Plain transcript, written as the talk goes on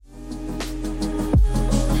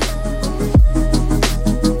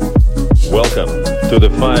Welcome to the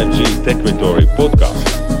 5G Techritory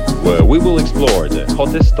podcast, where we will explore the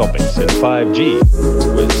hottest topics in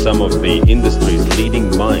 5G with some of the industry's leading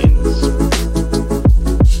minds.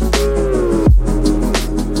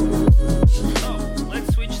 So,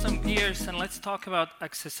 let's switch some gears and let's talk about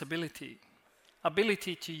accessibility.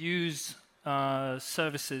 Ability to use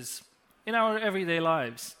services in our everyday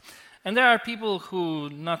lives. And there are people who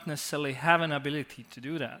not necessarily have an ability to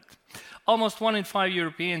do that. Almost 1 in 5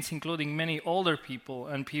 Europeans, including many older people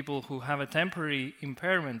and people who have a temporary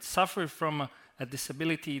impairment, suffer from a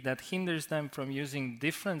disability that hinders them from using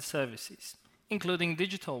different services, including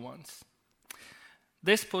digital ones.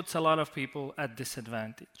 This puts a lot of people at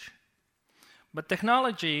disadvantage. But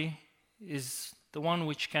technology is the one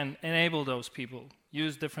which can enable those people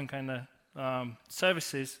use different kind of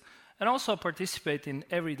services and also participate in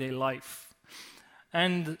everyday life.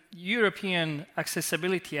 And European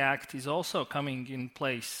Accessibility Act is also coming in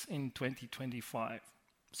place in 2025.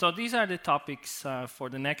 So these are the topics for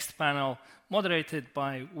the next panel, moderated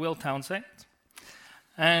by Will Townsend.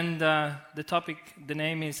 And the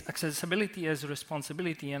name is Accessibility as a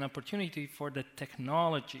Responsibility and Opportunity for the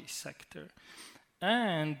Technology Sector.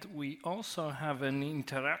 And we also have an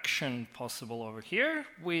interaction possible over here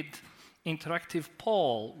with interactive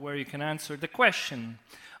poll, where you can answer the question: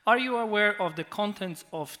 are you aware of the contents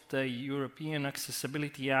of the European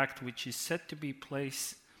Accessibility Act, which is set to be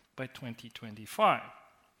placed by 2025?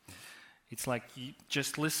 It's like you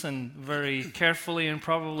just listen very carefully and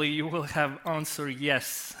probably you will have answer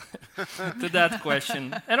yes to that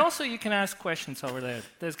question. And also you can ask questions over there.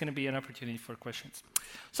 There's going to be an opportunity for questions.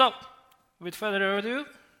 So, with further ado,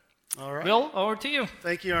 all right. Will, over to you.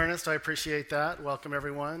 Thank you, Ernest. I appreciate that. Welcome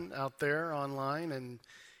everyone out there online and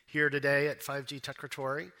here today at 5G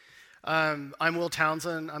Techritory. I'm Will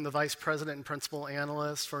Townsend. I'm the Vice President and Principal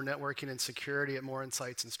Analyst for Networking and Security at More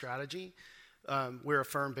Insights and Strategy. We're a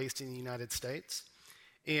firm based in the United States.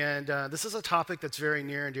 And this is a topic that's very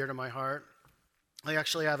near and dear to my heart. I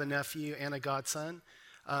actually have a nephew and a godson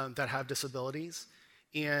that have disabilities.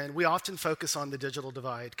 And we often focus on the digital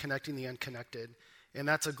divide, connecting the unconnected. And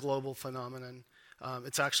that's a global phenomenon.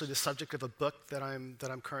 It's actually the subject of a book that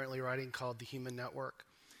I'm currently writing called The Human Network.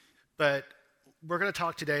 But we're going to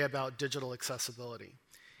talk today about digital accessibility.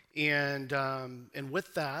 And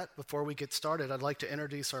with that, before we get started, I'd like to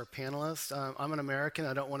introduce our panelists. I'm an American.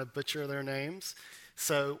 I don't want to butcher their names.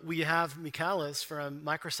 So we have Michalis from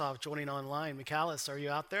Microsoft joining online. Michalis, are you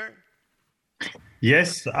out there?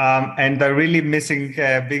 Yes, and I'm really missing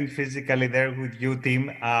being physically there with you,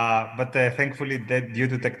 team. But thankfully, that due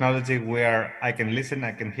to technology, where I can listen,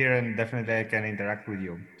 I can hear, and definitely I can interact with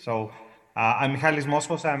you. So I'm Michalis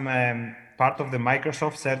Moskos. I'm part of the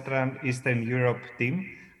Microsoft Central Eastern Europe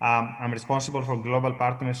team. I'm responsible for global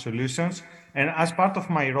partner solutions. And as part of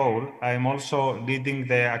my role, I'm also leading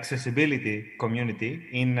the accessibility community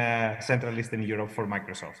in Central Eastern Europe for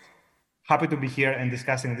Microsoft. Happy to be here and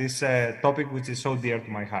discussing this topic, which is so dear to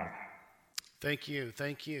my heart. Thank you,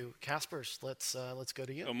 thank you. Kaspers, let's go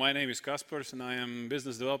to you. So my name is Kaspers, and I am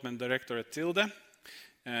Business Development Director at Tilde.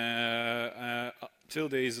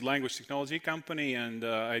 Tilde is a language technology company, and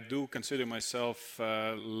I do consider myself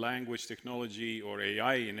language technology or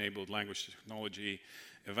AI-enabled language technology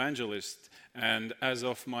evangelist. And as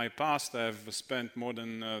of my past, I've spent more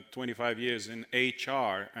than 25 years in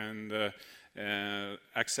HR and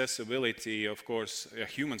accessibility, of course, a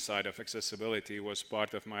human side of accessibility was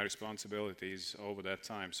part of my responsibilities over that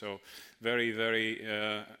time. So very, very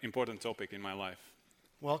important topic in my life.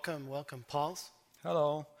 Welcome, welcome. Pauls?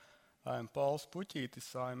 Hello, I'm Pauls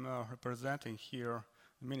Putītis. I'm representing here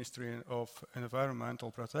the Ministry of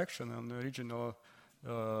Environmental Protection and Regional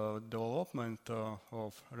Development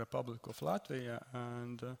of Republic of Latvia,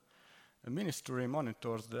 and the Ministry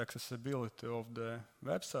monitors the accessibility of the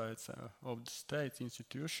websites of the state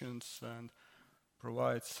institutions and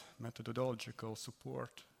provides methodological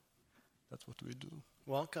support. That's what we do.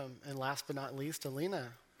 Welcome. And last but not least,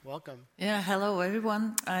 Alina. Welcome. Yeah, hello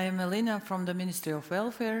everyone. I am Alina from the Ministry of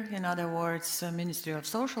Welfare, in other words, Ministry of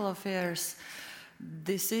Social Affairs.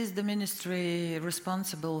 This is the ministry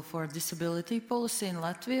responsible for disability policy in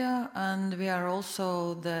Latvia, and we are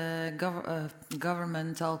also the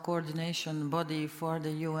governmental coordination body for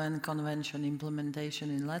the UN Convention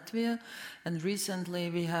implementation in Latvia. And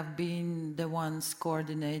recently we have been the ones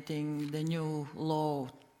coordinating the new law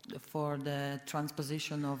for the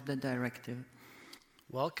transposition of the directive.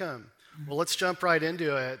 Welcome. Well, let's jump right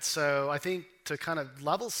into it. So I think to kind of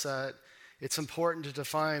level set, it's important to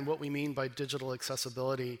define what we mean by digital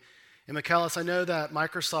accessibility. And Michalis, I know that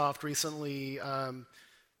Microsoft recently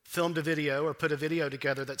filmed a video or put a video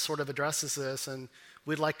together that sort of addresses this, and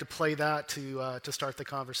we'd like to play that to start the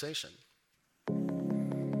conversation.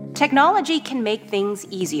 Technology can make things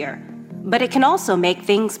easier, but it can also make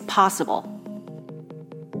things possible.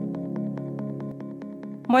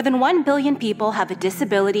 More than 1 billion people have a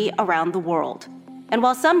disability around the world. And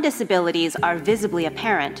while some disabilities are visibly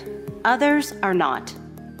apparent, others are not.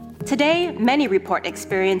 Today, many report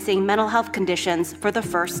experiencing mental health conditions for the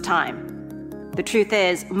first time. The truth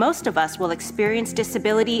is, most of us will experience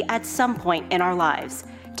disability at some point in our lives,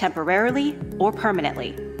 temporarily or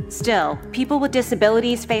permanently. Still, people with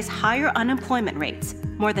disabilities face higher unemployment rates,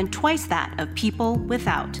 more than twice that of people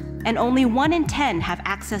without. And only 1 in 10 have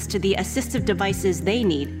access to the assistive devices they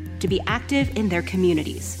need to be active in their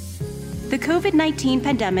communities. The COVID-19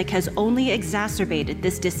 pandemic has only exacerbated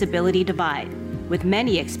this disability divide, with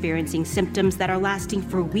many experiencing symptoms that are lasting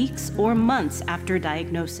for weeks or months after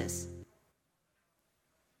diagnosis.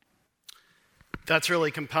 That's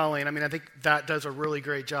really compelling. I mean, I think that does a really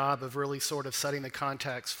great job of really sort of setting the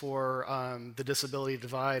context for the disability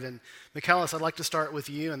divide. And Michalis, I'd like to start with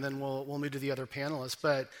you, and then we'll move to the other panelists.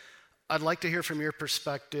 But I'd like to hear from your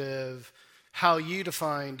perspective how you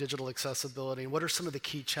define digital accessibility. What are some of the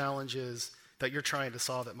key challenges that you're trying to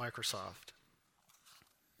solve at Microsoft?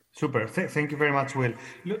 Super. Thank you very much, Will.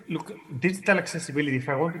 Look, digital accessibility, if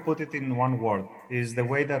I want to put it in one word, is the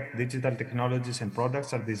way that digital technologies and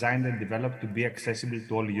products are designed and developed to be accessible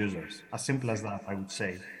to all users. As simple as that, I would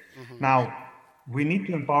say. Now, we need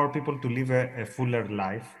to empower people to live a fuller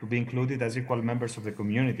life, to be included as equal members of the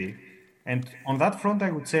community. And on that front,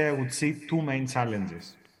 I would see 2 main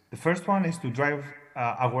challenges. The first one is to drive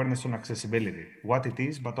awareness on accessibility, what it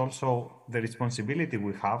is, but also the responsibility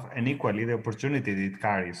we have, and equally the opportunity that it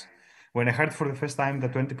carries. When I heard for the first time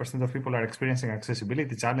that 20% of people are experiencing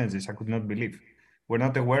accessibility challenges, I could not believe. We're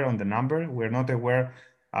not aware on the number, we're not aware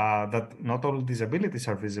that not all disabilities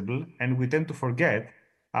are visible, and we tend to forget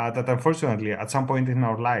that unfortunately, at some point in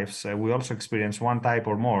our lives, we also experience one type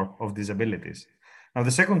or more of disabilities. Now,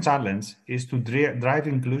 the second challenge is to drive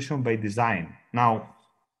inclusion by design. Now,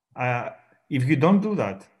 if you don't do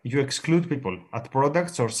that, you exclude people at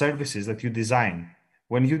products or services that you design.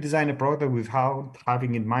 When you design a product without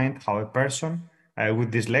having in mind how a person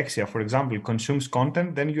with dyslexia, for example, consumes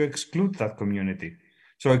content, then you exclude that community.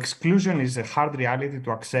 So exclusion is a hard reality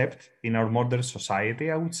to accept in our modern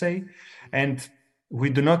society, I would say. And we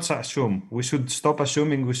do not assume. We should stop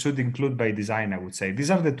assuming. We should include by design, I would say.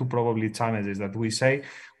 These are the 2 probably challenges that we say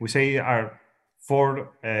are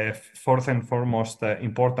fourth and foremost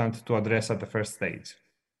important to address at the first stage.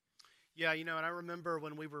 Yeah, and I remember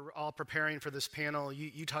when we were all preparing for this panel,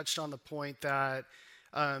 you touched on the point that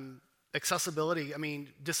accessibility,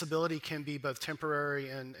 disability can be both temporary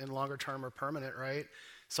and longer term or permanent, right?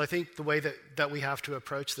 So I think the way that we have to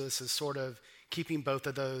approach this is sort of keeping both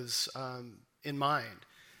of those in mind.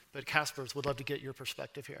 But Kaspers, would love to get your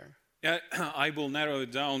perspective here. Yeah, I will narrow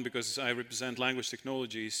it down because I represent language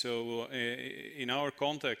technology. So in our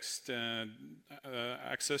context,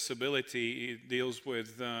 accessibility deals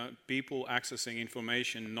with people accessing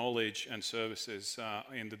information, knowledge, and services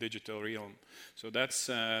in the digital realm. So that's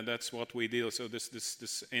what we deal. So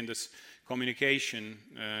this in this communication,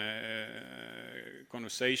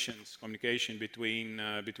 conversations, communication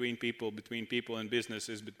between people and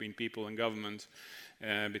businesses, between people and government.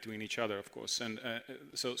 Between each other, of course, and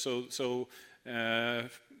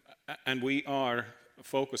and we are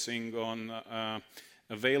focusing on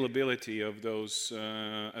availability of those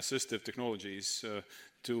assistive technologies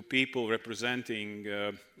to people representing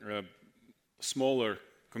smaller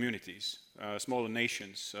communities, smaller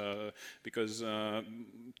nations, because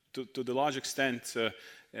to the large extent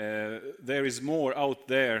there is more out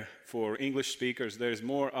there for English speakers. There is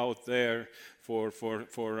more out there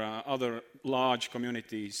for other large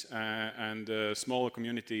communities and smaller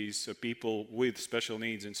communities. People with special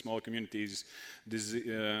needs in small communities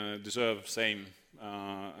deserve same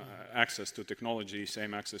access to technology,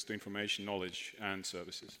 same access to information, knowledge, and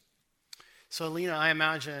services. So, Alina, I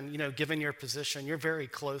imagine, given your position, you're very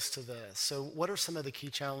close to this. So what are some of the key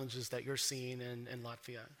challenges that you're seeing in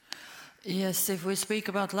Latvia? Yes, if we speak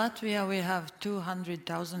about Latvia, we have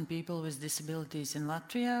 200,000 people with disabilities in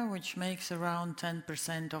Latvia, which makes around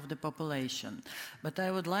 10% of the population. But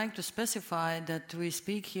I would like to specify that we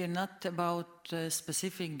speak here not about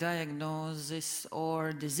specific diagnosis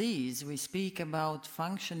or disease. We speak about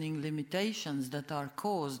functioning limitations that are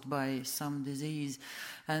caused by some disease.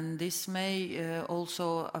 And this may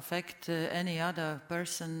also affect any other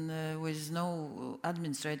person with no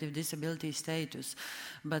administrative disability status.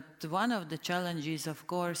 But one one of the challenges, of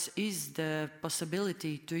course, is the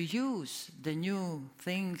possibility to use the new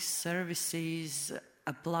things, services,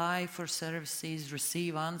 apply for services,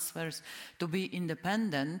 receive answers, to be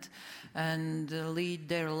independent and lead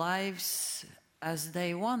their lives as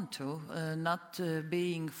they want to, not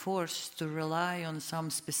being forced to rely on some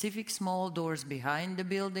specific small doors behind the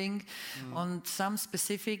building, on some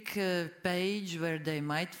specific page where they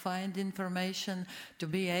might find information, to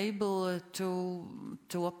be able to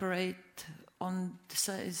operate on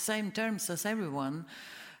the same terms as everyone.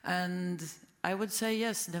 And I would say,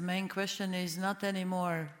 yes, the main question is not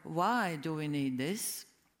anymore why do we need this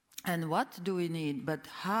and what do we need, but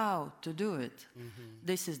how to do it.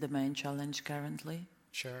 This is the main challenge currently.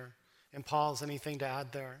 Sure. And Paul's, anything to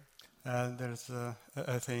add there? There's,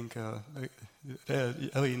 I think,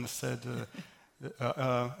 Elina said,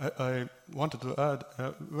 I wanted to add,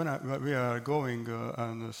 when we are going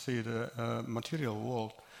and see the material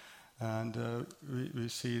world, and we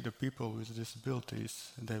see the people with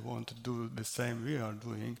disabilities, they want to do the same we are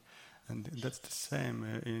doing, and that's the same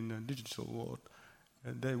in the digital world.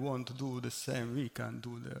 They want to do the same we can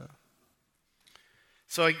do there.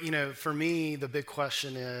 So, for me, the big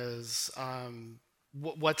question is,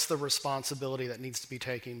 what's the responsibility that needs to be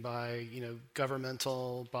taken by,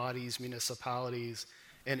 governmental bodies, municipalities,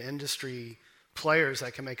 and industry players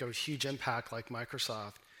that can make a huge impact like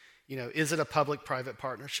Microsoft? Is it a public-private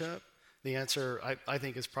partnership? The answer, I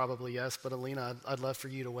think, is probably yes. But Elina, I'd love for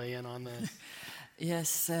you to weigh in on this.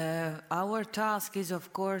 Yes, our task is,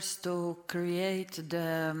 of course, to create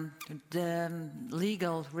the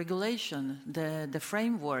legal regulation, the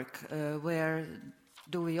framework where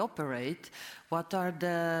do we operate, what are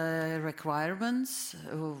the requirements,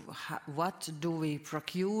 what do we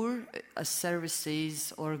procure as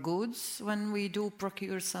services or goods when we do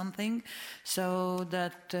procure something, so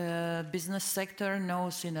that business sector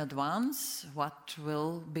knows in advance what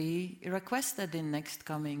will be requested in next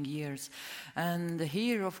coming years. And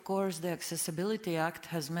here, of course, the Accessibility Act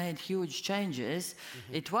has made huge changes.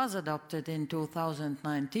 It was adopted in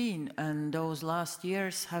 2019, and those last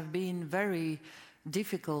years have been very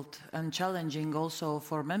difficult and challenging also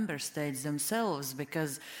for member states themselves,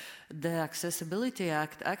 because the Accessibility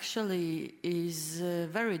Act actually is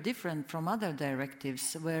very different from other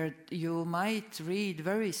directives where you might read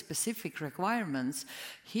very specific requirements.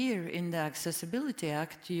 Here in the Accessibility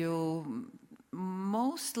Act you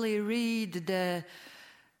mostly read the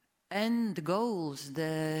end goals,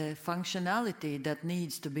 the functionality that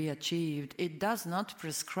needs to be achieved. It does not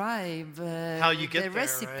prescribe how you get the there,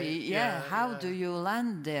 recipe. right? How do you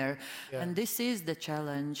land there? Yeah. And this is the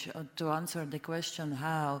challenge to answer the question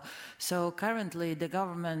how. So currently the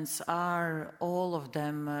governments are, all of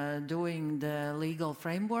them, doing the legal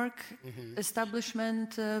framework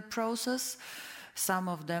establishment process. Some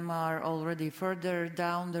of them are already further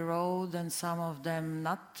down the road and some of them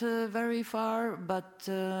not very far, but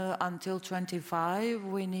until 25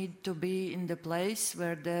 we need to be in the place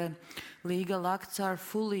where the legal acts are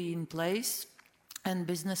fully in place and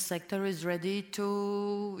business sector is ready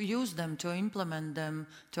to use them, to implement them,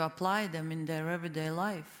 to apply them in their everyday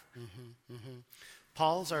life.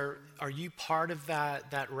 Pauls, are you part of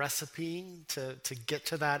that recipe to get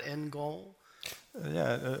to that end goal?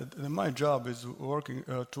 My job is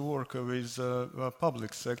to work with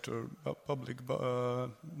public sector, public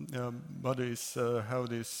bodies, how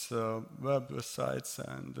these websites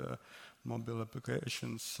and mobile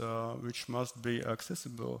applications which must be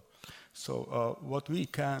accessible. So what we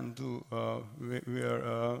can do,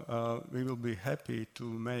 we will be happy to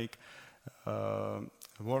make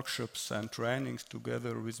workshops and trainings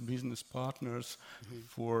together with business partners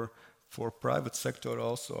for private sector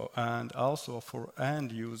also, and also for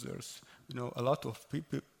end users. A lot of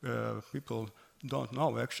people don't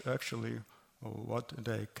know actually what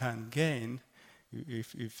they can gain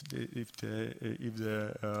if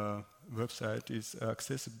the website is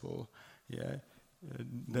accessible.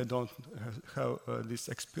 They don't have this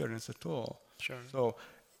experience at all. Sure. So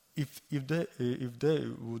if they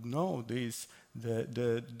would know this,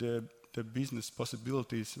 the business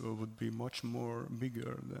possibilities would be much more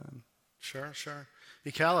bigger than. Sure.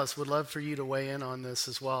 Michalis, would love for you to weigh in on this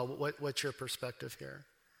as well. What's your perspective here?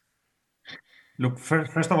 Look,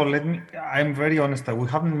 first of all, I'm very honest. We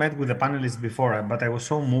haven't met with the panelists before, but I was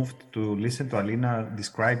so moved to listen to Alina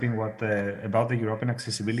describing about the European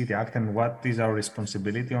Accessibility Act and what is our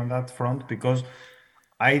responsibility on that front, because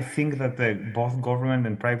I think that both government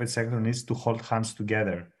and private sector needs to hold hands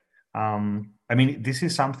together. This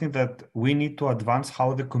is something that we need to advance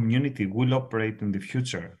how the community will operate in the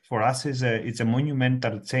future. For us, it's a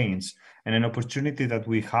monumental change and an opportunity that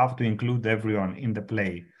we have to include everyone in the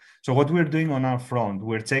play. So what we're doing on our front,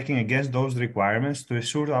 we're checking against those requirements to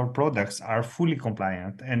ensure our products are fully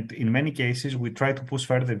compliant. And in many cases, we try to push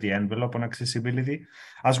further the envelope on accessibility,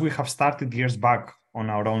 as we have started years back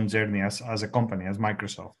on our own journey as a company, as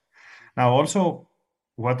Microsoft. Now, also,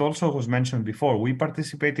 what also was mentioned before, we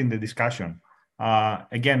participate in the discussion.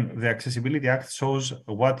 Again, the Accessibility Act shows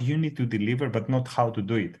what you need to deliver, but not how to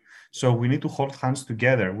do it. So we need to hold hands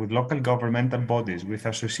together with local governmental bodies, with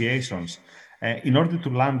associations, in order to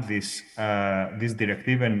land this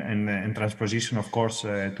directive and transposition, of course,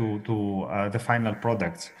 to the final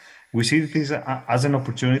products. We see this as an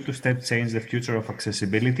opportunity to step change the future of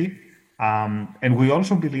accessibility. And we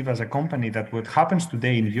also believe as a company that what happens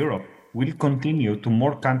today in Europe will continue to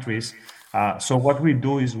more countries. So what we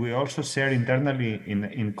do is we also share internally in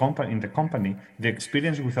the company the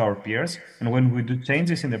experience with our peers, and when we do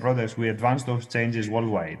changes in the products, we advance those changes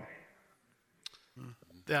worldwide.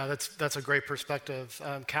 Yeah, that's a great perspective.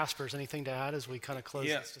 Kaspers, anything to add as we kind of close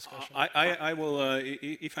this discussion? I will.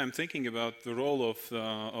 If I'm thinking about the role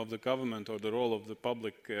of the government or the role of the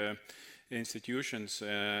public institutions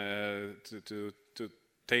to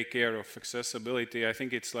take care of accessibility, I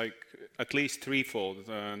think it's like at least threefold.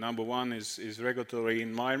 Number one is regulatory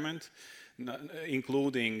environment,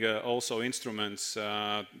 including also instruments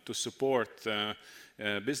to support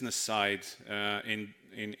business side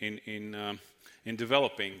in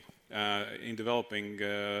developing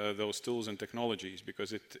those tools and technologies,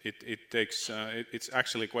 because it takes it's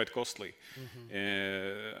actually quite costly,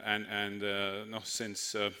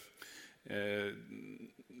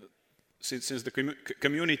 since the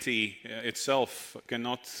community itself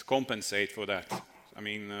cannot compensate for that. I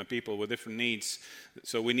mean, people with different needs,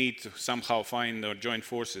 so we need to somehow find or join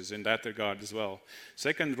forces in that regard as well.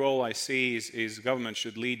 Second role I see is government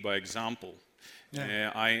should lead by example.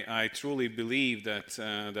 Yeah. I truly believe that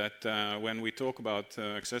when we talk about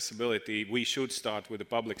accessibility, we should start with the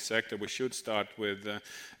public sector. We should start with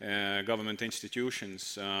government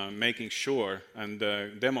institutions, making sure and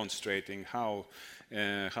demonstrating how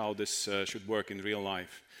this should work in real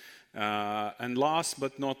life. And last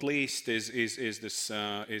but not least is this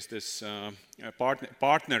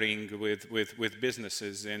partnering with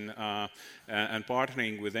businesses and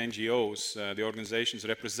partnering with NGOs, the organizations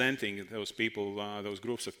representing those people, those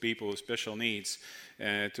groups of people with special needs,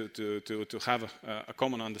 to have a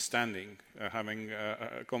common understanding, having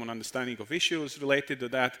a common understanding of issues related to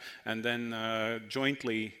that, and then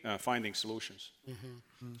jointly finding solutions.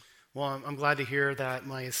 Mm-hmm. Well, I'm glad to hear that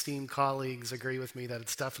my esteemed colleagues agree with me that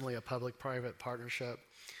it's definitely a public-private partnership.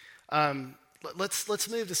 Let's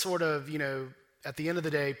move to sort of, at the end of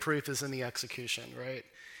the day, proof is in the execution, right?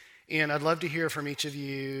 And I'd love to hear from each of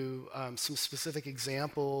you some specific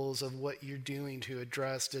examples of what you're doing to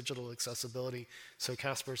address digital accessibility. So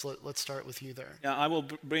Kaspers, let's start with you there. Yeah, I will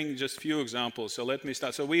bring just a few examples. So let me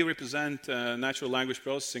start. So we represent natural language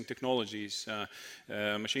processing technologies,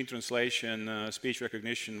 machine translation, speech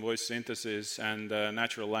recognition, voice synthesis, and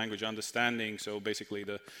natural language understanding. So basically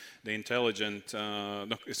the intelligent,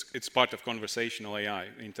 it's part of conversational AI,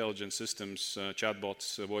 intelligent systems,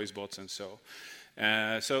 chatbots, voice bots, and so.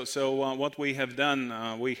 What we have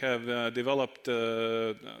done, we have developed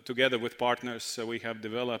together with partners. We have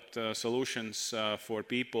developed solutions for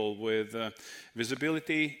people with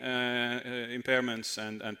visibility impairments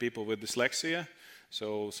and people with dyslexia.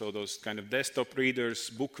 So those kind of desktop readers,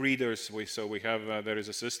 book readers. We have there is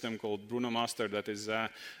a system called Bruno Master that is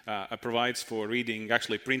provides for reading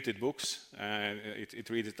actually printed books. It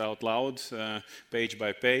reads it out loud, page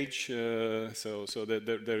by page. So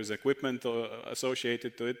there is equipment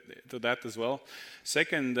associated to that as well.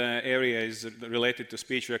 Second area is related to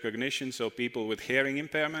speech recognition. So people with hearing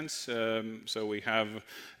impairments. So we have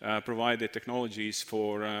provided technologies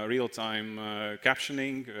for real-time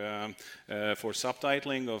captioning, for subtitling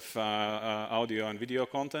of audio and video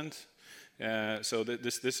content. So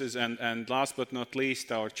this is, and last but not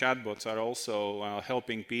least, our chatbots are also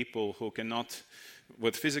helping people who cannot,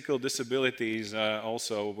 with physical disabilities,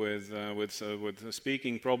 also with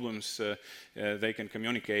speaking problems, they can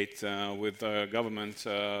communicate with government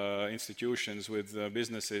institutions, with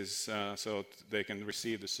businesses, so they can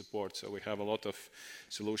receive the support. So we have a lot of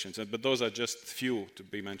solutions, but those are just few to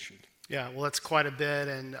be mentioned. Yeah, well, that's quite a bit,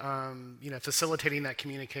 and facilitating that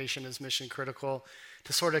communication is mission critical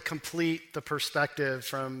to sort of complete the perspective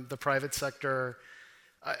from the private sector.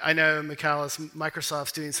 I know, Michalis,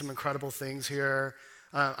 Microsoft's doing some incredible things here.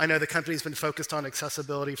 I know the company's been focused on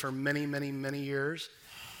accessibility for many, many, many years,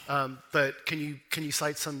 but can you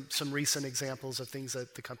cite some recent examples of things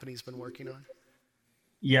that the company's been working on?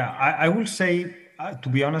 Yeah, I will say, to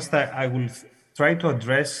be honest, I will try to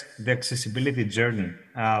address the accessibility journey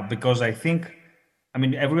because I think, I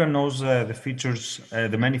mean, everyone knows the features,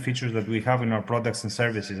 the many features that we have in our products and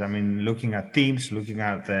services. I mean, looking at Teams, looking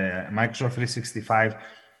at Microsoft 365,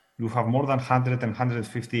 you have more than 100 and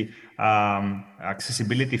 150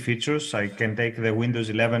 accessibility features. I can take the Windows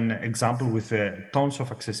 11 example with tons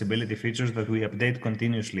of accessibility features that we update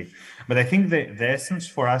continuously. But I think the essence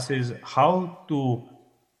for us is how to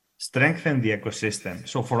strengthen the ecosystem.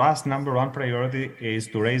 So for us, number one priority is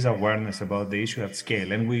to raise awareness about the issue at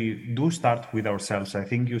scale, and we do start with ourselves. I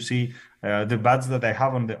think you see the badge that I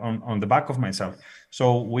have on the back of myself.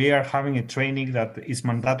 So we are having a training that is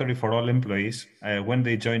mandatory for all employees when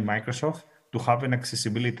they join Microsoft to have an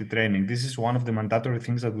accessibility training. This is one of the mandatory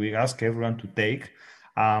things that we ask everyone to take.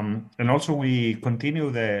 And also we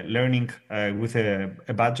continue the learning with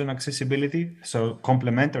a badge on accessibility, so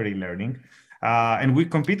complementary learning. And we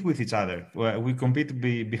compete with each other. We compete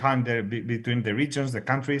between the regions, the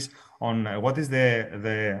countries, on what is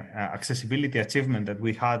the accessibility achievement that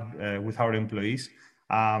we had with our employees,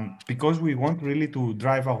 because we want really to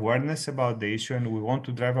drive awareness about the issue, and we want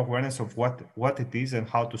to drive awareness of what it is and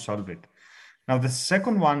how to solve it. Now, the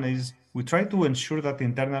second one is we try to ensure that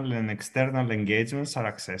internal and external engagements are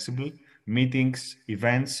accessible, meetings,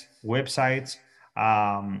 events, websites,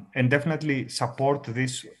 and definitely support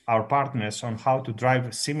our partners on how to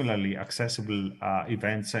drive similarly accessible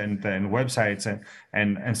events and websites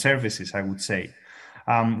and services, I would say.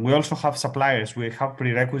 We also have suppliers. We have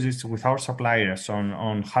prerequisites with our suppliers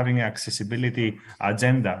on having an accessibility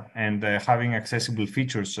agenda and having accessible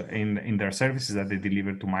features in their services that they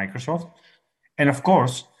deliver to Microsoft. And of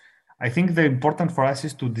course, I think the important for us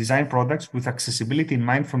is to design products with accessibility in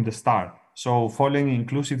mind from the start. So following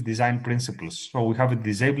inclusive design principles. So we have a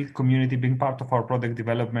disabled community being part of our product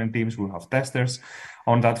development teams. We have testers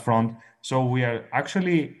on that front. So we are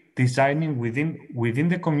actually designing within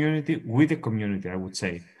the community, with the community, I would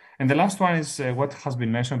say. And the last one is what has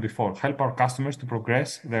been mentioned before, help our customers to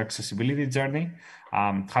progress their accessibility journey,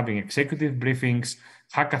 having executive briefings,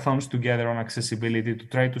 hackathons together on accessibility to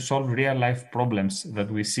try to solve real life problems that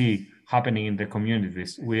we see happening in the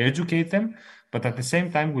communities. We educate them, but at the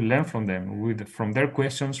same time, we learn from them, from their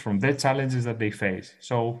questions, from their challenges that they face.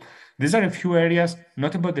 So these are a few areas,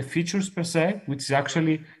 not about the features per se, which is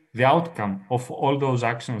actually the outcome of all those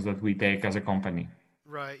actions that we take as a company.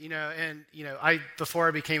 Right. Before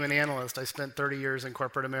I became an analyst, I spent 30 years in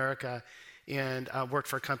corporate America and worked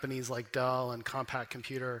for companies like Dell and Compaq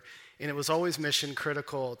Computer. And it was always mission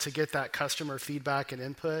critical to get that customer feedback and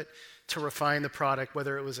input to refine the product,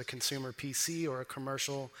 whether it was a consumer PC or a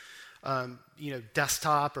commercial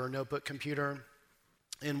desktop or notebook computer.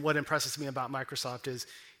 And what impresses me about Microsoft is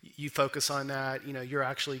you focus on that. You're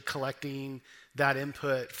actually collecting that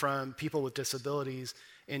input from people with disabilities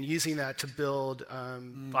and using that to build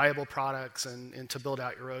viable products and to build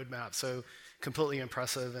out your roadmap. So completely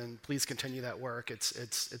impressive, and please continue that work.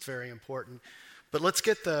 It's very important. But let's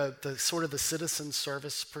get the sort of the citizen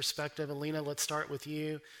service perspective. Alina, let's start with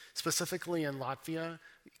you. Specifically in Latvia,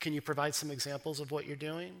 can you provide some examples of what you're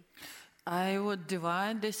doing? I would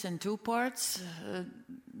divide this in two parts.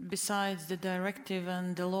 Besides the directive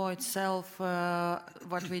and the law itself,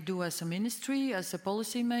 what we do as a ministry, as a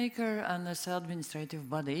policymaker, and as an administrative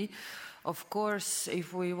body. Of course,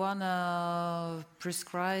 if we want to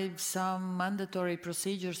prescribe some mandatory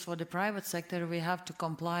procedures for the private sector, we have to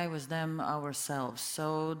comply with them ourselves.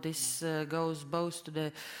 So this goes both to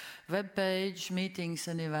the web page, meetings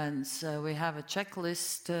and events. We have a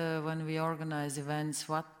checklist when we organize events,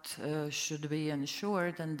 what should be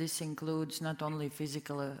ensured, and this includes not only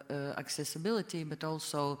physical accessibility, but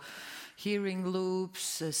also hearing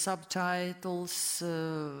loops, subtitles,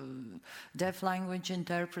 deaf language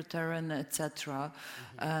interpreter, and etc.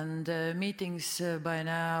 And meetings by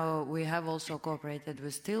now, we have also cooperated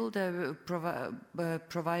with Tilde,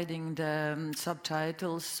 providing the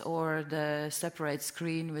subtitles or the separate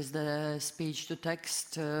screen with the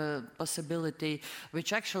speech-to-text possibility,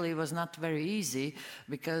 which actually was not very easy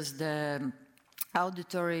because the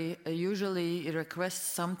auditory usually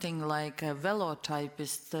requests something like a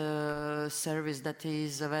velotypist service that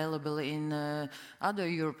is available in other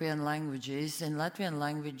European languages. In Latvian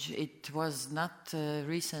language, it was not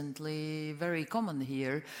recently very common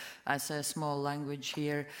here as a small language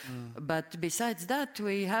here. But besides that,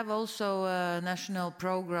 we have also a national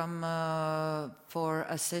program for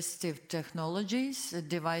assistive technologies,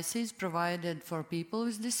 devices provided for people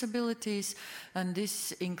with disabilities, and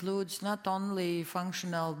this includes not only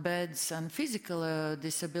functional beds and physical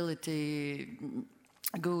disability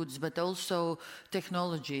goods, but also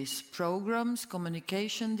technologies, programs,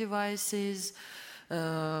 communication devices,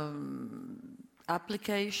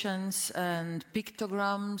 applications and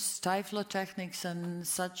pictograms, typhlotechnics and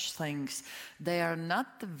such things. They are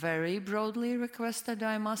not very broadly requested,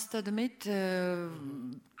 I must admit,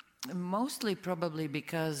 mostly probably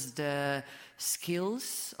because the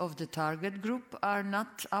skills of the target group are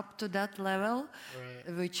not up to that level,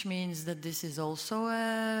 right. Which means that this is also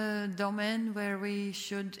a domain where we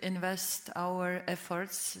should invest our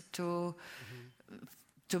efforts to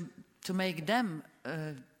make them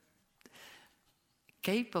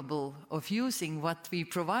capable of using what we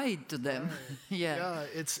provide to them. Right. Yeah,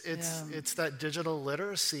 it's that digital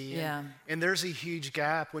literacy. And there's a huge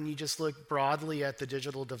gap when you just look broadly at the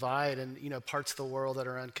digital divide and, you know, parts of the world that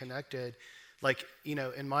are unconnected. Like, you know,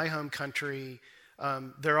 in my home country,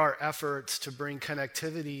 there are efforts to bring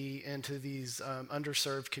connectivity into these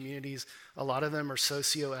underserved communities. A lot of them are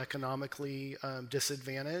socioeconomically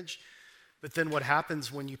disadvantaged. But then what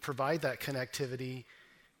happens when you provide that connectivity?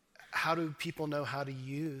 How do people know how to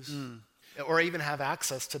use or even have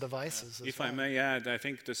access to devices? If I may add, I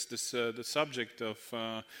think the subject of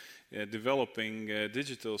developing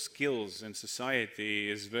digital skills in society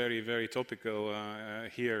is very, very topical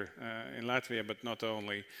here in Latvia, but not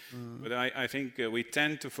only. But I think we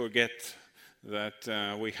tend to forget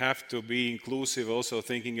that we have to be inclusive, also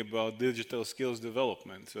thinking about digital skills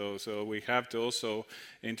development. So we have to also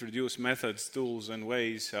introduce methods, tools, and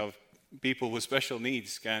ways of people with special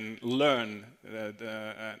needs can learn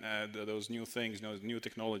those new things, those new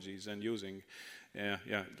technologies, and using,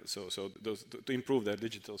 so those, to improve their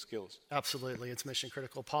digital skills. Absolutely, it's mission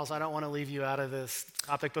critical. Pauls, I don't want to leave you out of this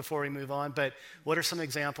topic before we move on, but what are some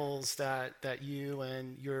examples that you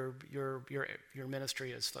and your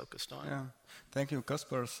ministry is focused on? Yeah, thank you,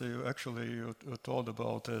 Kaspars. You told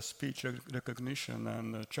about speech recognition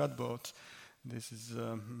and chatbots. This is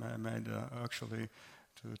made actually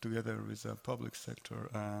together with the public sector,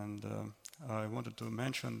 and I wanted to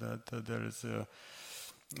mention that there is a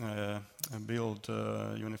build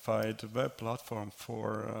unified web platform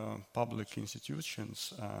for public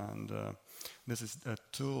institutions, and this is a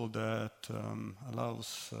tool that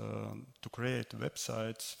allows to create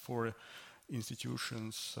websites for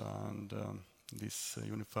institutions, and this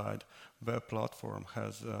unified web platform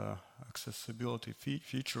has accessibility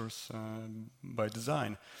features by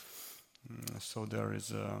design. So there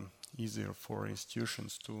is easier for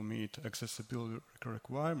institutions to meet accessibility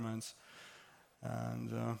requirements,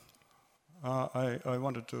 and I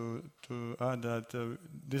wanted to add that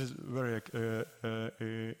this is very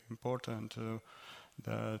important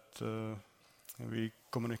that we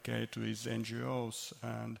communicate with NGOs,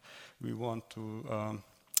 and we want to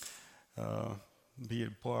be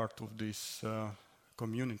a part of this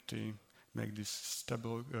community, make this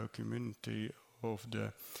stable community of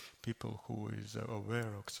the people who is aware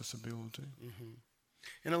of accessibility.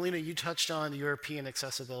 And Alina, you touched on the European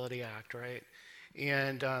Accessibility Act, right?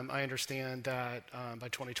 And I understand that by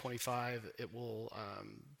 2025 it will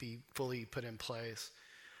be fully put in place.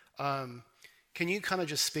 Can you kind of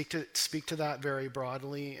just speak to that very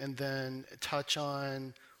broadly, and then touch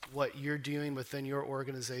on what you're doing within your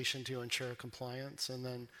organization to ensure compliance? And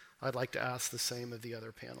then I'd like to ask the same of the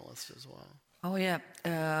other panelists as well. Oh yeah,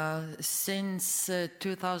 since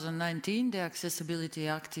 2019 the Accessibility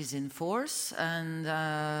Act is in force, and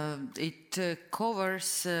it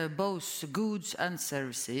covers both goods and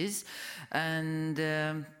services, and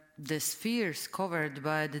the spheres covered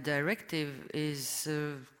by the directive is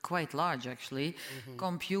quite large actually.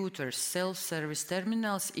 Computers, self-service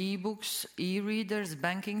terminals, e-books, e-readers,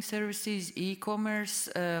 banking services, e-commerce,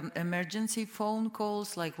 emergency phone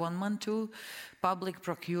calls like 112, public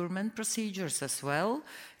procurement procedures as well,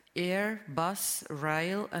 air, bus,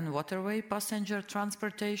 rail and waterway passenger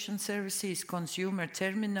transportation services, consumer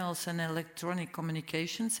terminals and electronic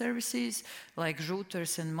communication services like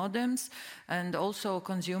routers and modems, and also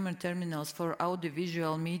consumer terminals for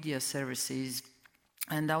audiovisual media services.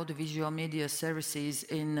 And audiovisual media services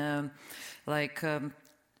in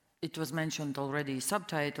it was mentioned already,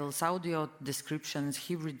 subtitles, audio descriptions,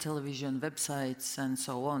 hybrid television, websites and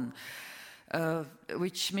so on.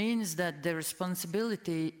 Which means that the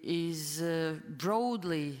responsibility is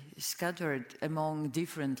broadly scattered among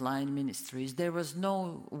different line ministries. There was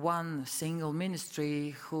no one single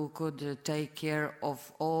ministry who could take care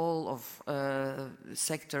of all of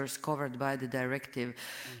sectors covered by the directive.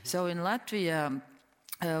 So in Latvia,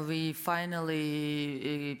 we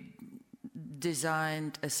finally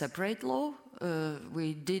designed a separate law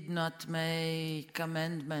we did not make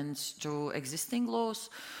amendments to existing laws,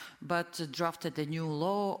 but drafted a new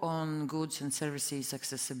law on goods and services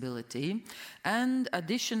accessibility. And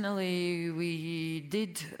additionally, we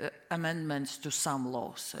did amendments to some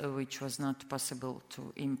laws, which was not possible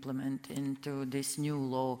to implement into this new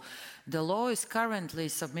law. The law is currently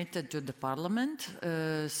submitted to the Parliament.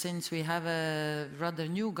 Since we have a rather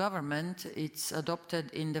new government, it's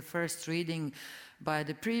adopted in the first reading by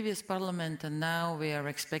the previous Parliament, and now we are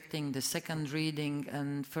expecting the second reading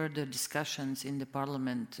and further discussions in the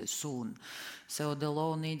Parliament soon. So the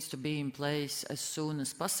law needs to be in place as soon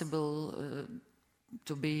as possible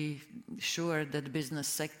to be sure that the business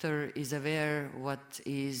sector is aware what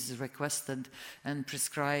is requested and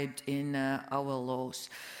prescribed in our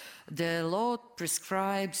laws. The law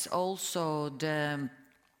prescribes also the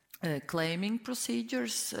claiming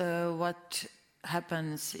procedures, what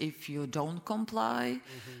happens if you don't comply,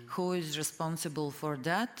 who is responsible for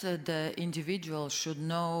that. The individual should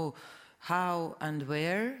know how and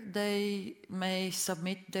where they may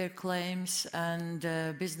submit their claims, and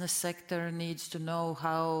the business sector needs to know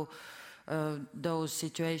how those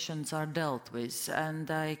situations are dealt with. And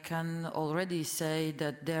I can already say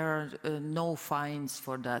that there are no fines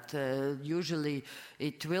for that. Usually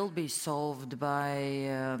it will be solved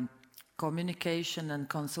by communication and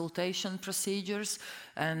consultation procedures,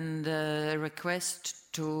 and a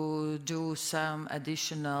request to do some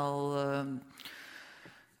additional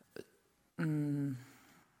to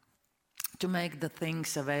make the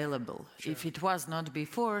things available. Sure. If it was not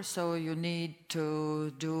before, so you need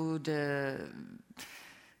to do the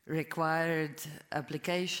required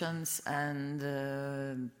applications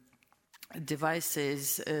and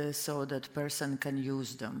devices so that person can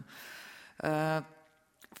use them.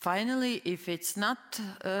 Finally, if it's not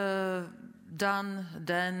done,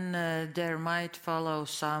 then there might follow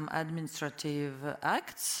some administrative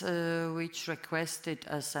acts which request it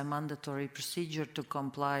as a mandatory procedure to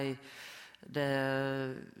comply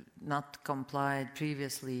the not complied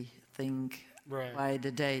previously thing by the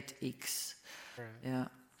date X. Right. Yeah.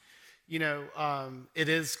 You know, it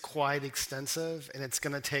is quite extensive, and it's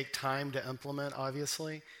going to take time to implement,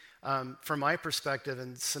 obviously. From my perspective,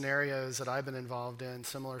 in scenarios that I've been involved in,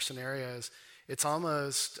 similar scenarios, it's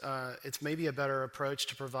almost, it's maybe a better approach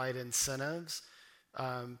to provide incentives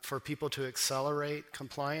for people to accelerate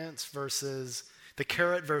compliance versus the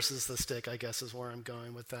carrot versus the stick, I guess, is where I'm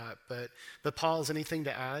going with that. But Paul, is anything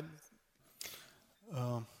to add?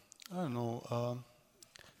 I don't know.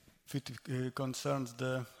 If it concerns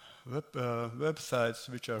the websites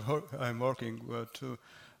which I'm working to,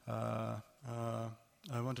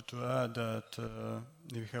 I wanted to add that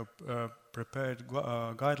we have prepared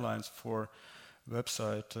guidelines for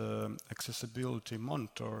website accessibility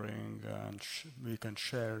monitoring, and we can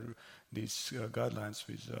share these guidelines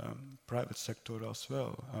with private sector as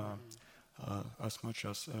well, as much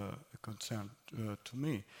as concerned to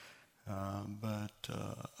me. But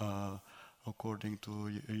according to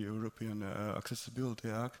European Accessibility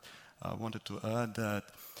Act, I wanted to add that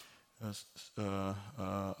as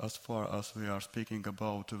far as we are speaking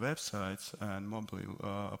about websites and mobile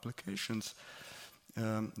applications,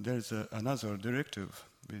 there is another directive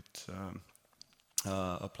which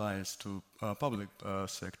applies to public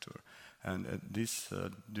sector, and this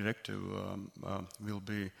directive will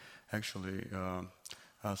be actually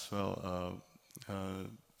as well.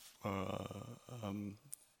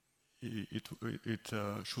 It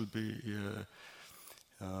should be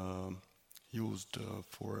used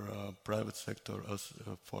for private sector as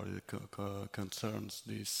far as it concerns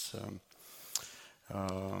these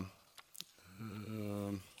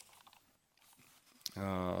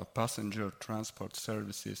passenger transport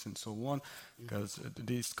services and so on, because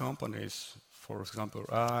these companies, for example,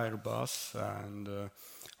 Airbus and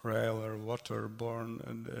rail or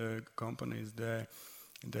waterborne companies, their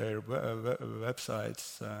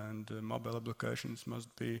websites and mobile applications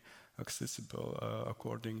must be accessible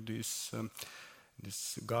according to these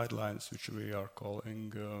guidelines, which we are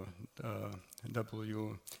calling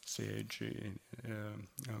WCAG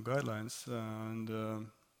guidelines. And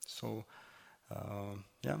so,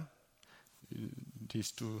 yeah,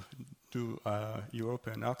 these two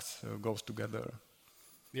European acts goes together.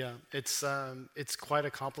 Yeah, it's quite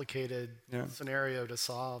a complicated scenario to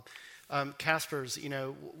solve. Kaspers,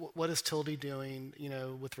 what is Tilde doing,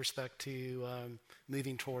 with respect to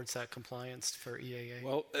moving towards that compliance for EAA?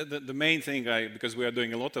 Well, the main thing, because we are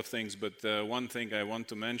doing a lot of things, but one thing I want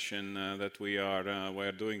to mention that we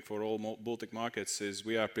are doing for all Baltic markets is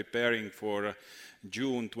we are preparing for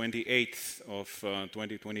June 28th of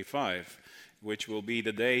 2025, which will be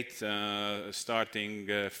the date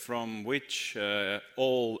starting from which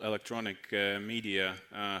all electronic media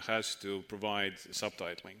has to provide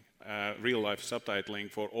subtitling. Real-life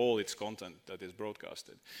subtitling for all its content that is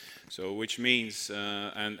broadcasted. So, which means,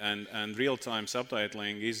 and real-time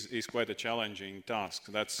subtitling is quite a challenging task.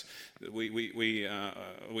 That's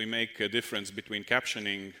we make a difference between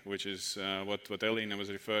captioning, which is what Elina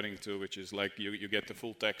was referring to, which is like you get the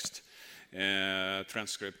full text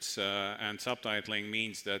transcripts, and subtitling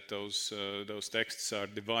means that those texts are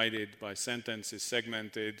divided by sentences,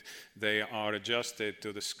 segmented, they are adjusted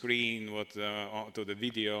to the screen, to the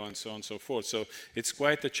video, and so on and so forth. So it's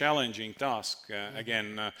quite a challenging task,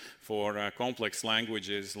 again, for complex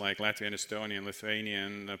languages like Latvian, Estonian,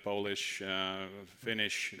 Lithuanian, Polish,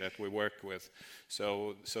 Finnish that we work with.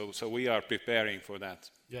 So we are preparing for that.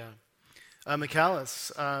 Yeah.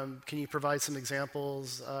 Michalis, can you provide some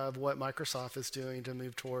examples of what Microsoft is doing to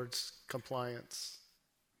move towards compliance?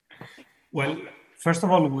 Well, first of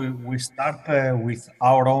all, we start with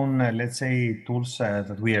our own, let's say, tools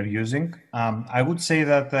that we are using. I would say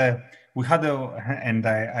that we had and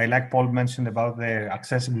I like Paul mentioned about the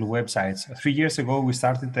accessible websites. 3 years ago, we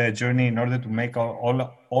started a journey in order to make all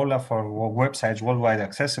of our websites worldwide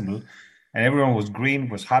accessible, and everyone was green,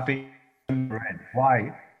 was happy, and red.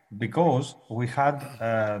 Why? Because we had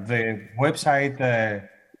the website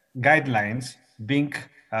guidelines being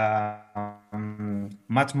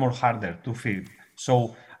much more harder to fill.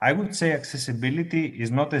 So I would say accessibility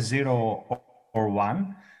is not a 0 or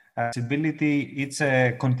 1. Accessibility, it's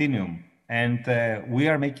a continuum. And we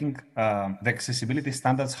are making the accessibility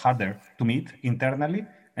standards harder to meet internally,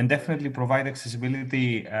 and definitely provide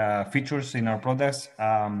accessibility features in our products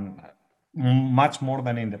much more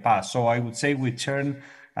than in the past. So I would say we churn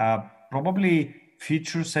probably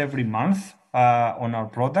features every month on our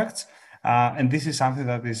products, and this is something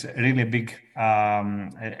that is really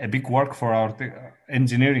a big work for our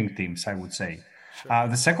engineering teams, I would say. Sure.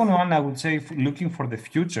 The second one, I would say, looking for the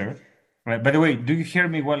future. By the way, do you hear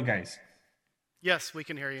me well, guys? Yes, we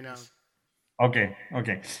can hear you now. Okay.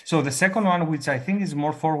 So the second one, which I think is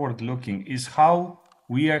more forward-looking, is how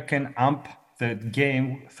we can amp the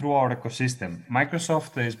game through our ecosystem.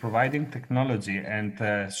 Microsoft is providing technology and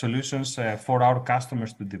solutions for our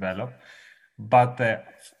customers to develop, but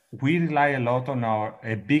we rely a lot on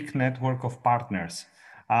a big network of partners.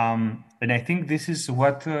 And I think this is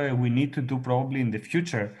what we need to do probably in the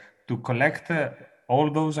future, to collect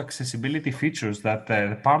all those accessibility features that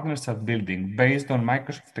the partners are building based on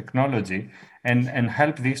Microsoft technology, and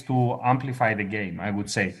help this to amplify the game, I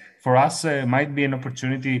would say. For us, might be an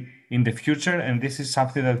opportunity in the future, and this is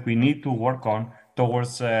something that we need to work on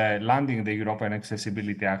towards landing the European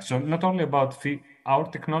Accessibility Act. So not only about our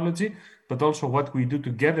technology, but also what we do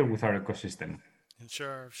together with our ecosystem.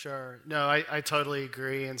 Sure. No, I totally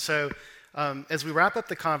agree. And so as we wrap up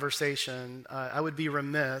the conversation, I would be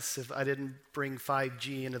remiss if I didn't bring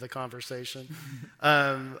 5G into the conversation.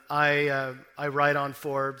 I write on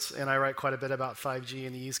Forbes, and I write quite a bit about 5G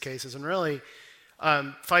and the use cases. And really,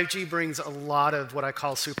 5G brings a lot of what I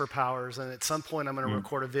call superpowers. And at some point, I'm going to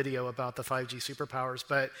record a video about the 5G superpowers.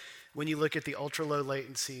 But when you look at the ultra-low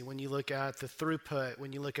latency, when you look at the throughput,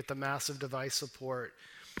 when you look at the massive device support,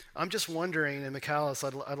 I'm just wondering, and Michalis,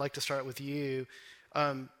 I'd like to start with you.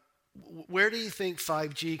 Where do you think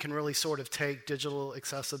 5G can really sort of take digital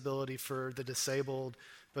accessibility for the disabled,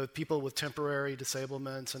 both people with temporary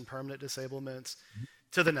disablements and permanent disablements,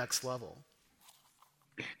 to the next level?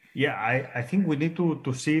 Yeah, I think we need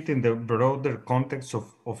to see it in the broader context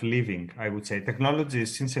of living, I would say. Technology,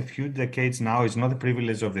 since a few decades now, is not a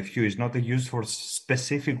privilege of the few. It's not used for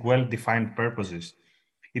specific, well-defined purposes.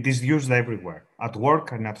 It is used everywhere, at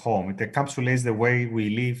work and at home. It encapsulates the way we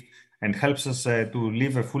live and helps us to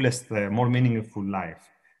live a fullest, more meaningful life.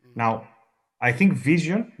 Now, I think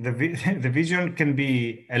vision, the vision can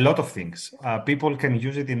be a lot of things. People can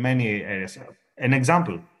use it in many areas. An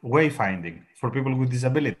example, wayfinding for people with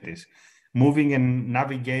disabilities, moving and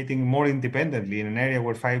navigating more independently in an area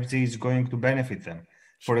where 5G is going to benefit them.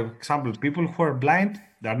 For example, people who are blind,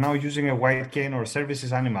 they are now using a white cane or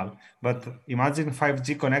services animal, but imagine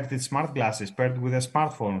 5G connected smart glasses paired with a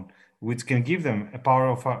smartphone, which can give them a power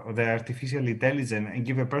of the artificial intelligence and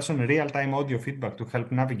give a person real-time audio feedback to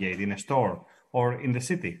help navigate in a store or in the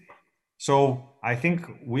city. So I think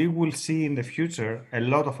we will see in the future a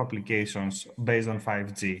lot of applications based on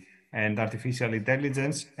 5G and artificial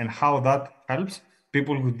intelligence and how that helps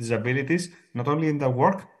people with disabilities, not only in their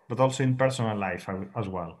work, but also in personal life as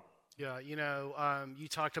well. Yeah, you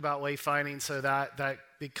talked about wayfinding, so that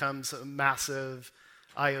becomes a massive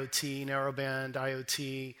IoT, narrowband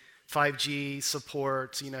IoT, 5G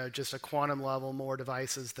supports, just a quantum level more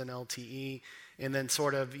devices than LTE, and then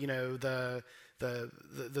sort of,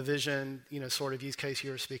 the vision, sort of use case you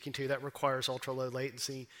were speaking to that requires ultra low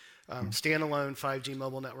latency. Standalone 5G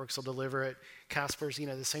mobile networks will deliver it. Casper's,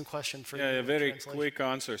 the same question for you. Yeah, a very quick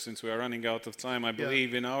answer since we are running out of time. I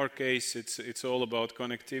believe in our case, it's all about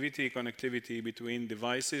connectivity between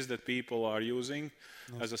devices that people are using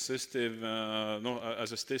as assistive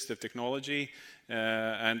technology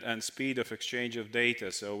and speed of exchange of data.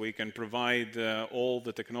 So we can provide all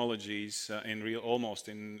the technologies almost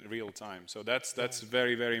in real time. So that's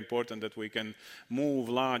very, very important that we can move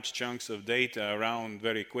large chunks of data around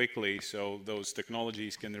very quickly so those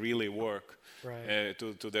technologies can really work. Right.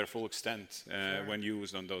 To their full extent when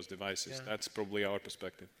used on those devices. Yeah. That's probably our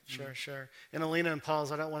perspective. Sure. And Alina and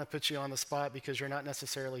Pauls, I don't want to put you on the spot because you're not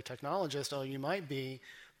necessarily technologists, although you might be,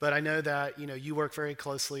 but I know that you work very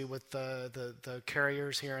closely with the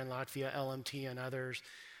carriers here in Latvia, LMT and others.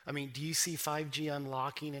 I mean, do you see 5G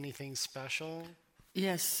unlocking anything special?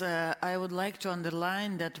 Yes, I would like to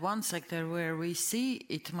underline that one sector where we see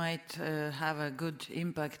it might have a good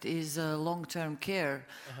impact is long-term care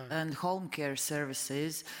and home care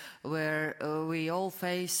services, where we all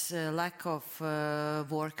face a lack of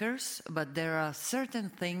workers, but there are certain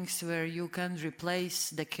things where you can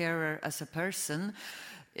replace the carer as a person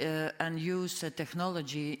and use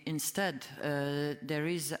technology instead. There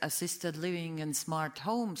is assisted living and smart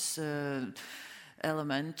homes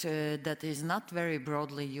element that is not very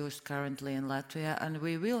broadly used currently in Latvia, and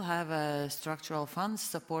we will have a structural funds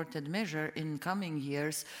supported measure in coming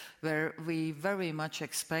years where we very much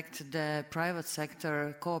expect the private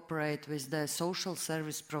sector cooperate with the social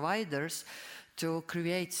service providers to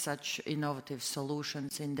create such innovative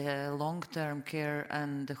solutions in the long-term care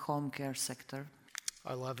and the home care sector.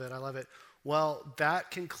 I love it. Well,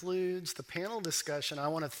 that concludes the panel discussion. I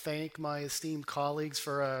want to thank my esteemed colleagues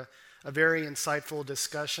for a very insightful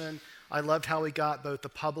discussion. I loved how we got both the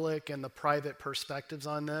public and the private perspectives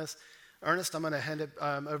on this. Ernest, I'm going to hand it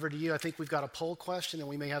over to you. I think we've got a poll question and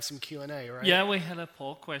we may have some Q&A, right? Yeah, we had a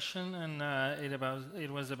poll question and it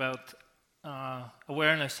was about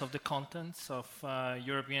awareness of the contents of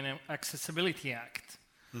European Accessibility Act.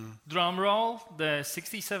 Drum roll, the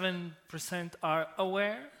 67% are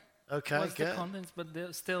aware of the contents,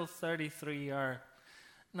 but still 33 are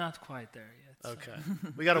not quite there yet. Okay,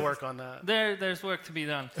 we got to work on that. There's work to be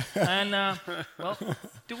done. And well,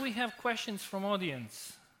 do we have questions from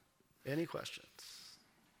audience? Any questions?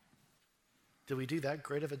 Did we do that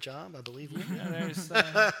great of a job? I believe we did. Yeah, there's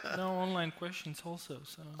no online questions also.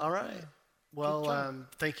 So. All right. Well,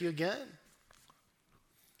 thank you again.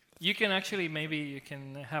 You can actually, maybe you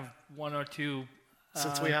can have one or two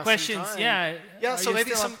since we have questions. Some time. Yeah. So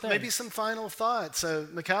maybe some final thoughts. So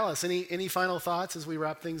Michalis, any final thoughts as we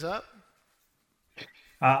wrap things up?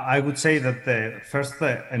 I would say that first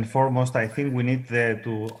and foremost, I think we need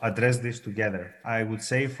to address this together. I would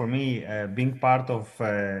say for me, being part of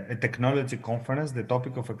a technology conference, the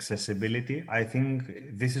topic of accessibility, I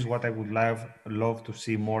think this is what I would love to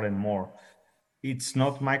see more and more. It's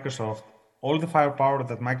not Microsoft. All the firepower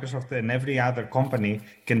that Microsoft and every other company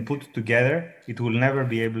can put together, it will never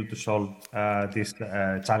be able to solve this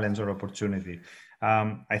challenge or opportunity.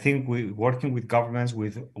 I think working with governments,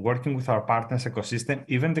 working with our partners ecosystem,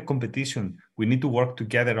 even the competition, we need to work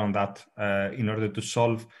together on that in order to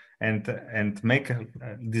solve and make a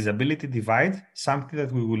disability divide something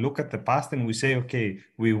that we will look at the past and we say, okay,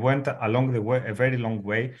 we went along the way, a very long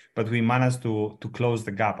way, but we managed to close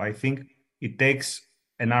the gap. I think it takes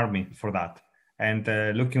an army for that, and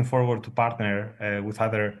looking forward to partner with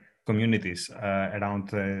other communities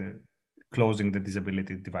around closing the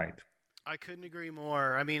disability divide. I couldn't agree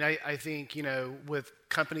more. I mean, I think, with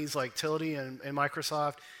companies like Tilde and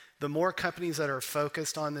Microsoft, the more companies that are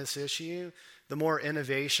focused on this issue, the more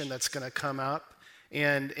innovation that's going to come up.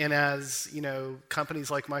 And as,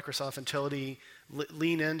 companies like Microsoft and Tilde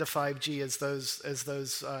lean into 5G as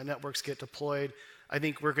those networks get deployed, I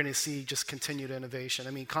think we're going to see just continued innovation.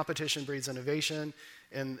 I mean, competition breeds innovation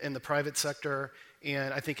in the private sector,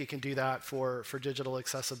 And I think it can do that for digital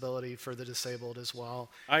accessibility for the disabled as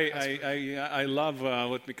well. I love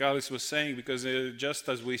what Michalis was saying, because just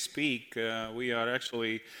as we speak, we are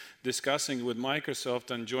actually discussing with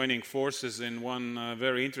Microsoft and joining forces in one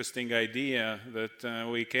very interesting idea that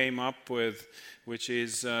we came up with, which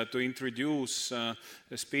is to introduce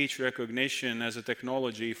speech recognition as a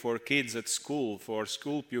technology for kids at school, for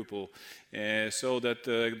school pupils, so that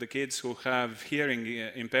the kids who have hearing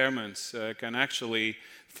impairments can actually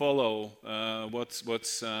follow what's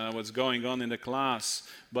going on in the class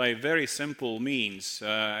by very simple means.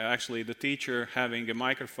 Actually, the teacher having a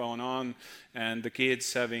microphone on, and the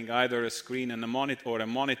kids having either a screen and a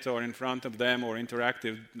monitor in front of them, or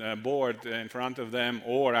interactive board in front of them,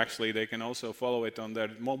 or actually they can also follow it on their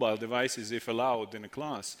mobile devices if allowed in a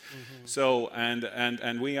class. So,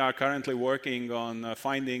 and we are currently working on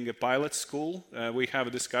finding a pilot school. We have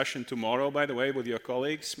a discussion tomorrow, by the way, with your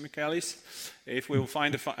colleagues, Michalis. If we will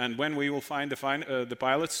find and when we will find the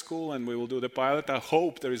pilot school and we will do the pilot, I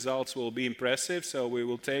hope the results will be impressive. So we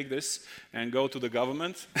will take this and go to the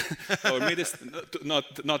government, or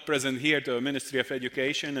not present here, to the Ministry of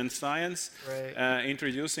Education and Science, right.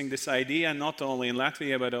 Introducing this idea not only in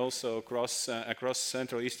Latvia but also across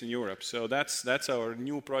Central Eastern Europe. So that's our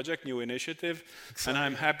new project, new initiative, exciting. And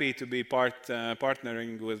I'm happy to be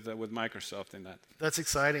partnering with Microsoft in that. That's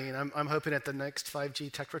exciting, and I'm hoping at the next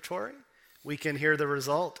 5G Techratory we can hear the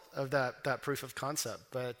result of that proof of concept.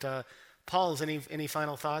 But Paul, any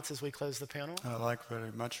final thoughts as we close the panel? I like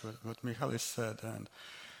very much what Michalis said, and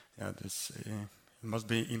this must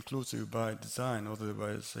be inclusive by design,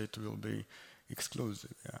 otherwise it will be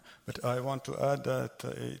exclusive. Yeah. But I want to add that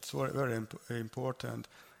it's very, very important.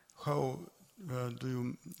 How do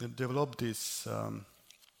you develop this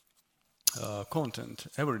content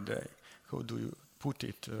every day? How do you put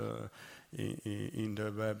it in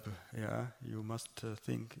the web? Yeah, you must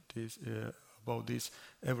think about this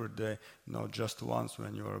every day, not just once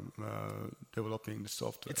when you're developing the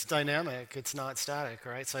software. It's dynamic, it's not static,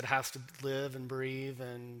 right? So it has to live and breathe,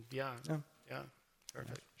 and yeah.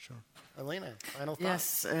 Perfect. Yeah, sure. Elena, final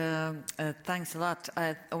thoughts? Yes, thanks a lot.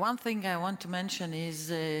 One thing I want to mention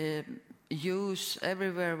is use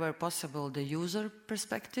everywhere where possible the user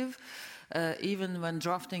perspective. Even when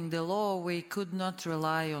drafting the law, we could not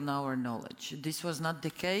rely on our knowledge. This was not the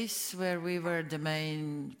case where we were the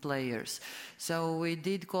main players. So we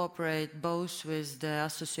did cooperate both with the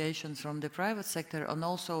associations from the private sector and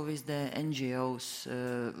also with the NGOs,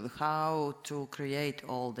 how to create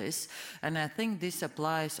all this. And I think this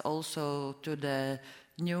applies also to the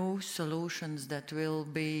new solutions that will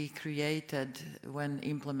be created when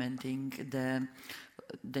implementing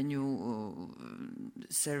the new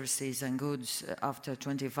services and goods after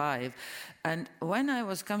 25. And when I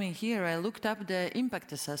was coming here, I looked up the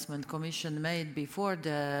impact assessment Commission made before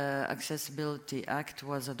the Accessibility Act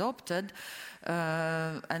was adopted,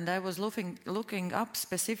 and I was looking up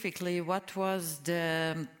specifically what was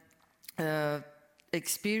the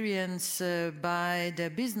experience by the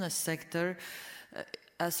business sector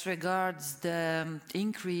as regards the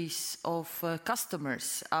increase of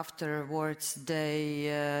customers. Afterwards,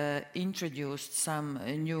 they introduced some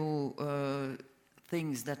new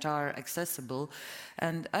things that are accessible.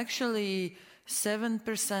 And actually,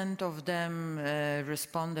 7% of them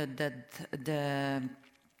responded that the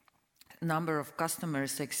number of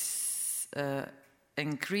customers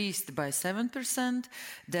increased by 7%,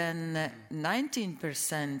 then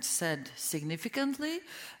 19% said significantly,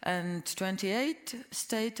 and 28%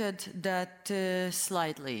 stated that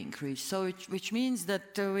slightly increased. So which means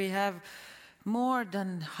that we have more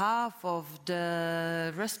than half of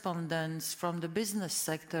the respondents from the business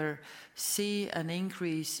sector see an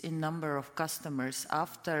increase in number of customers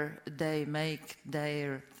after they make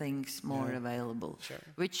their things more available,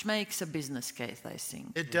 which makes a business case, I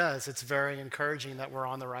think. It does. It's very encouraging that we're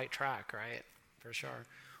on the right track, right? For sure.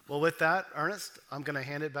 Well, with that, Ernest, I'm going to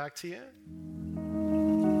hand it back to you.